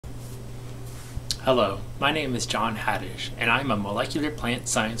Hello, my name is John Hadish, and I'm a molecular plant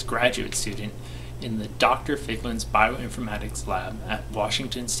science graduate student in the Dr. Figlin's Bioinformatics Lab at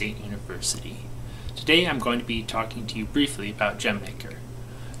Washington State University. Today I'm going to be talking to you briefly about GEMmaker.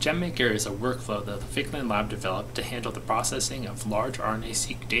 GEMmaker is a workflow that the Figlin Lab developed to handle the processing of large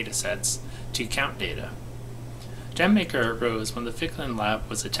RNA-seq datasets to count data. GEMmaker arose when the Figlin Lab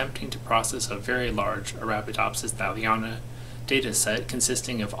was attempting to process a very large Arabidopsis thaliana dataset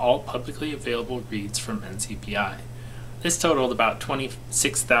consisting of all publicly available reads from NCBI. This totaled about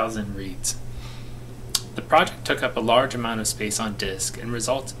 26,000 reads. The project took up a large amount of space on disk, and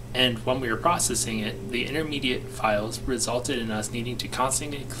when we were processing it, the intermediate files resulted in us needing to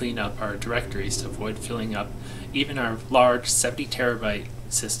constantly clean up our directories to avoid filling up even our large 70 terabyte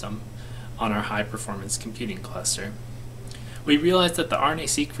system on our high-performance computing cluster. We realized that the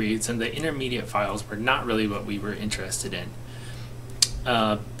RNA-seq reads and the intermediate files were not really what we were interested in,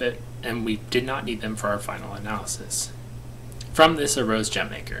 and we did not need them for our final analysis. From this arose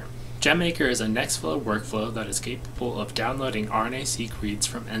GEMmaker. GEMmaker is a Nextflow workflow that is capable of downloading RNA-seq reads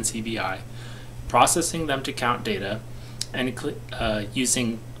from NCBI, processing them to count data, and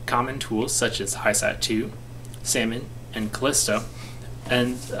using common tools such as HiSat2, Salmon, and Callisto,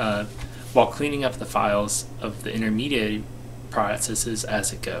 and while cleaning up the files of the intermediate processes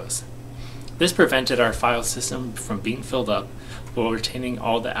as it goes. This prevented our file system from being filled up while retaining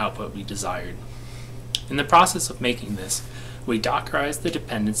all the output we desired. In the process of making this, we Dockerized the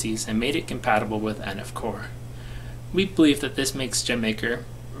dependencies and made it compatible with NF-Core. We believe that this makes GEMmaker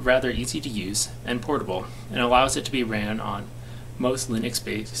rather easy to use and portable, and allows it to be ran on most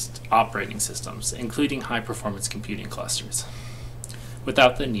Linux-based operating systems, including high-performance computing clusters,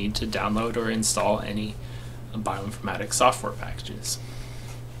 without the need to download or install any bioinformatics software packages.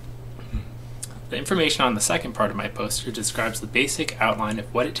 The information on the second part of my poster describes the basic outline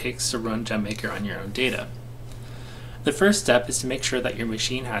of what it takes to run GEMmaker on your own data. The first step is to make sure that your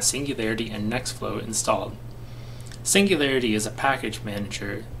machine has Singularity and Nextflow installed. Singularity is a package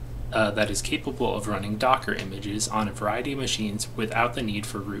manager that is capable of running Docker images on a variety of machines without the need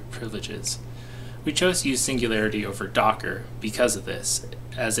for root privileges. We chose to use Singularity over Docker because of this,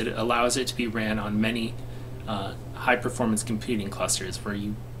 as it allows it to be ran on many high-performance computing clusters where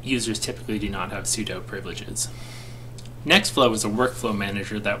users typically do not have sudo privileges. Nextflow is a workflow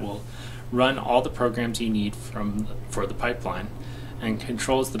manager that will run all the programs you need for the pipeline and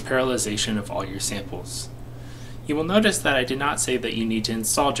controls the parallelization of all your samples. You will notice that I did not say that you need to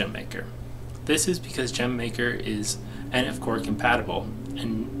install GEMmaker. This is because GEMmaker is NF-Core compatible,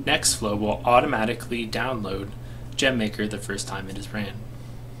 and Nextflow will automatically download GEMmaker the first time it is ran.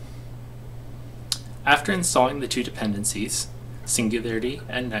 After installing the two dependencies, Singularity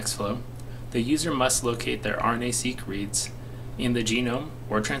and Nextflow, the user must locate their RNA-seq reads in the genome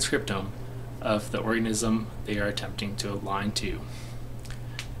or transcriptome of the organism they are attempting to align to.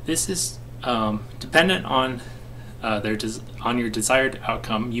 This is dependent on your desired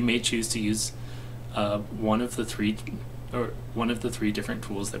outcome. You may choose to use one of the three different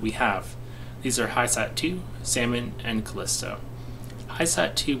tools that we have. These are HiSat2, Salmon, and Callisto.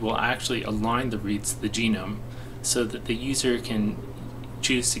 HiSat2 will actually align the reads to the genome so that the user can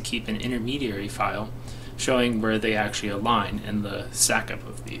choose to keep an intermediary file showing where they actually align in the stackup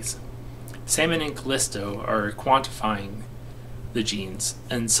of these. Salmon and Callisto are quantifying the genes,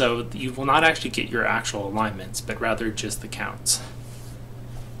 and so you will not actually get your actual alignments, but rather just the counts.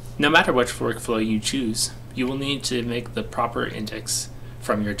 No matter which workflow you choose, you will need to make the proper index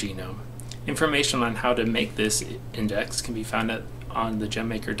from your genome. Information on how to make this index can be found on the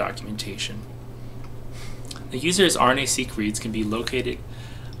GEMmaker documentation. The user's RNA-seq reads can be located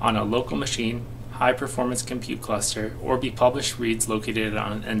on a local machine, high-performance compute cluster, or be published reads located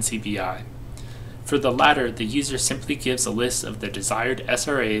on NCBI. For the latter, the user simply gives a list of the desired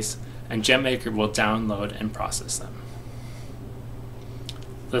SRAs, and GEMmaker will download and process them.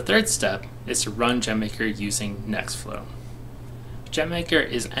 The third step is to run GEMmaker using Nextflow. GEMmaker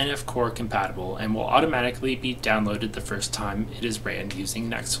is NF-Core compatible and will automatically be downloaded the first time it is ran using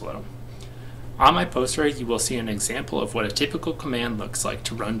Nextflow. On my poster, you will see an example of what a typical command looks like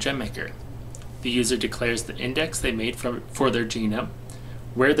to run GEMmaker. The user declares the index they made for their genome,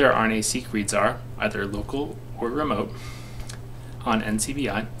 where their RNA-seq reads are, either local or remote, on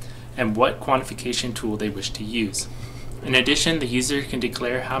NCBI, and what quantification tool they wish to use. In addition, the user can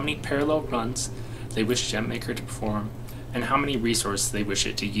declare how many parallel runs they wish GEMmaker to perform and how many resources they wish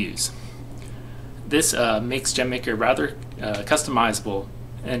it to use. This makes GEMmaker rather customizable,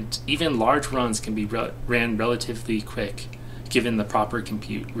 and even large runs can be ran relatively quick given the proper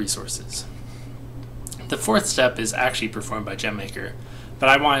compute resources. The fourth step is actually performed by GEMmaker, but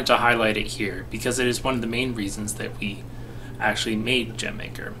I wanted to highlight it here because it is one of the main reasons that we actually made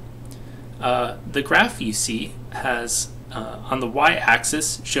GEMmaker. The graph you see has on the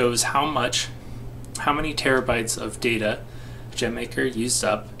y-axis shows how many terabytes of data GEMmaker used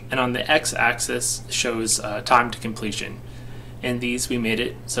up, and on the x-axis shows time to completion. And these we made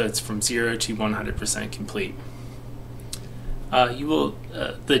it so it's from 0 to 100% complete.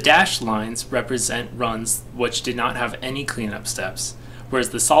 The dashed lines represent runs which did not have any cleanup steps, whereas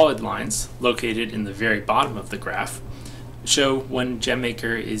the solid lines, located in the very bottom of the graph, show when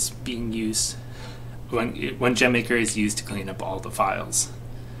GEMmaker is being used, when GEMmaker is used to clean up all the files.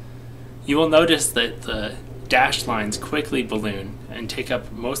 You will notice that the dashed lines quickly balloon and take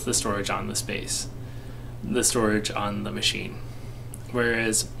up most of the storage on the storage on the machine.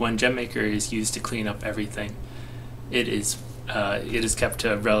 Whereas when GEMmaker is used to clean up everything, it is kept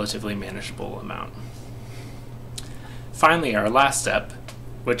to a relatively manageable amount. Finally, our last step,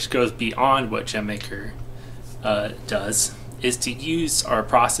 which goes beyond what GEMmaker does, is to use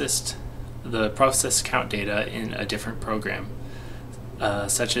the process count data in a different program,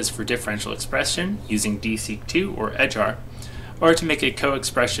 such as for differential expression using DSeq2 or EdgeR, or to make a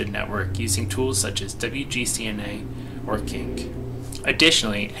co-expression network using tools such as WGCNA or Kink.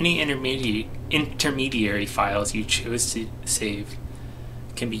 Additionally, any intermediary files you choose to save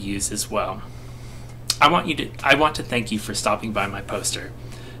can be used as well. I want to thank you for stopping by my poster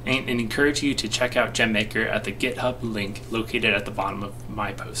and encourage you to check out GEMmaker at the GitHub link located at the bottom of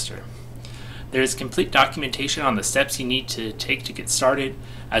my poster. There is complete documentation on the steps you need to take to get started,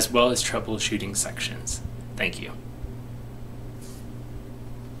 as well as troubleshooting sections. Thank you.